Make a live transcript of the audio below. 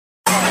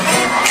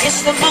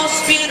It's the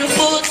most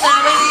beautiful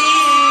time of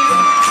year.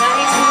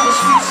 Nights in the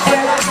streets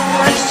where I so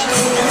much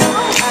cheer.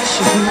 I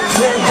should be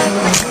playing in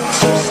the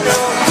winter snow,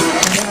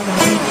 and I'm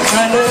gonna be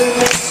under the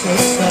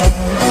mistletoe.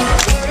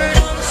 Word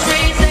on the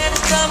streets that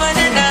it's summer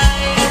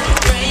tonight.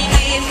 Rain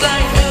is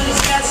like through the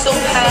sky so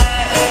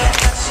high.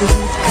 I should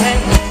be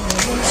playing in the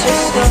winter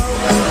snow,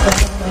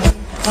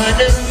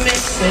 under the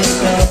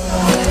mistletoe.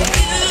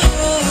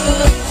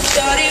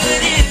 Shawty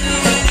with you,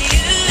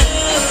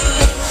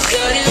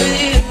 shawty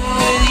with you.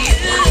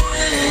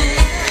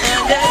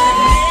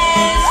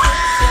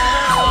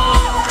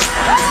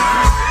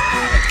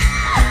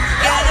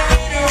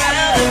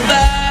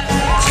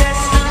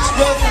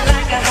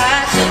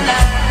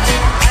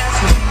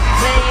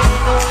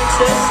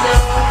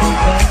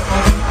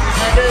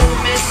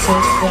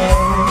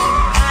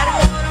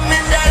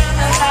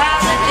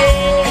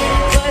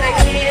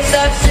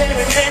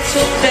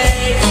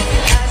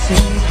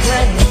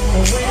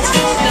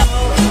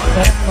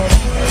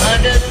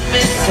 Under the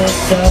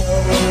mistletoe,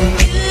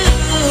 with you,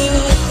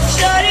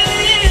 shawty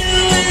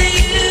with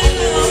you,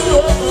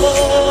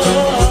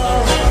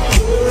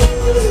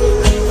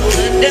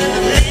 under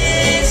the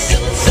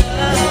mistletoe,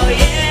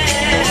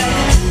 yeah,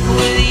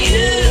 with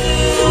you,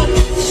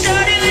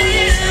 shawty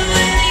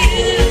with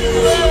you,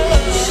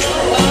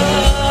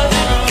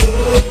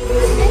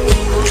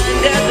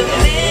 under the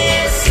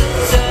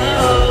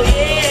mistletoe,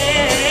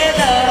 yeah,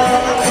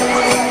 love.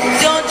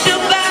 Don't you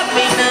buy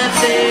me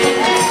nothing.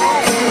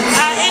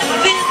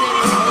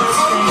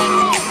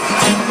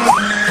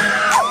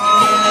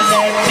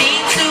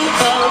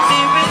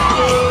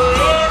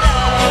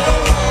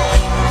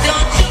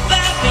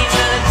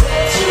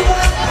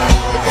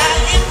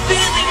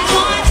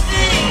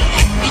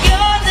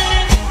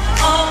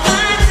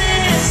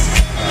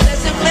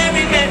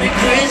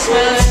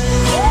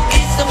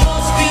 It's the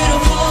most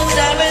beautiful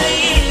time of the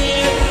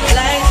year.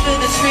 Lights through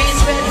the streets,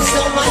 spreading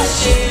so much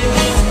cheer.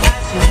 I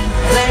should be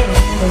playing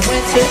in the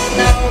winter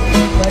snow.